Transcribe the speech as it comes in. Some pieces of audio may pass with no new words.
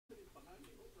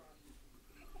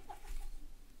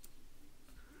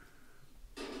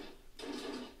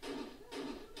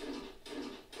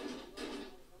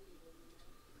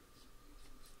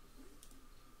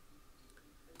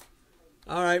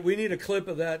right, we need a clip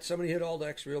of that. Somebody hit Alt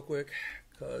X real quick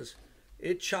because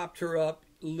it chopped her up.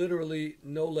 Literally,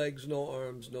 no legs, no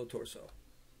arms, no torso.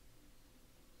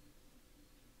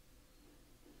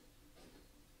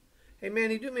 Hey,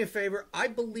 Manny, do me a favor. I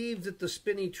believe that the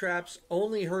spinny traps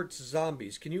only hurts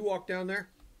zombies. Can you walk down there?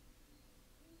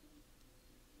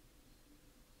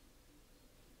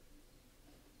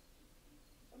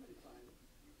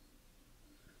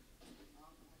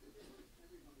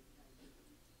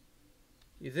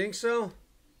 You think so?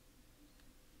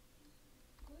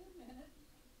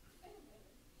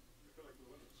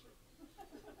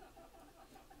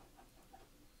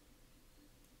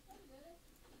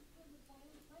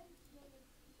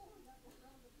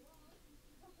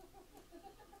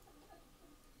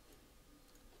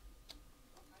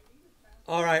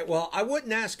 All right, well, I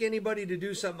wouldn't ask anybody to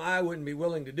do something I wouldn't be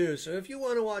willing to do. So if you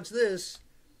want to watch this,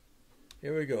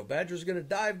 here we go. Badger's going to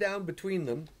dive down between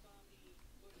them.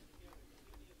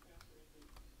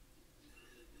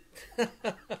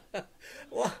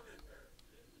 Well,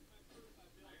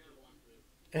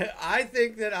 I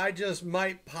think that I just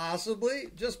might possibly,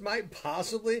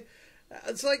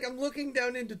 it's like I'm looking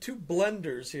down into two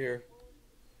blenders here.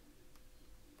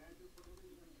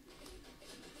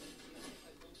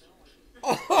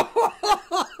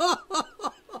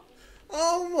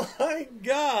 Oh my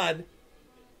God.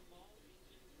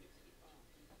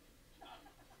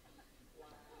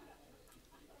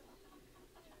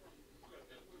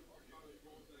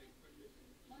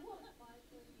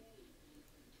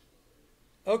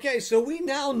 Okay, so we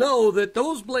now know that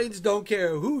those blades don't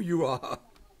care who you are.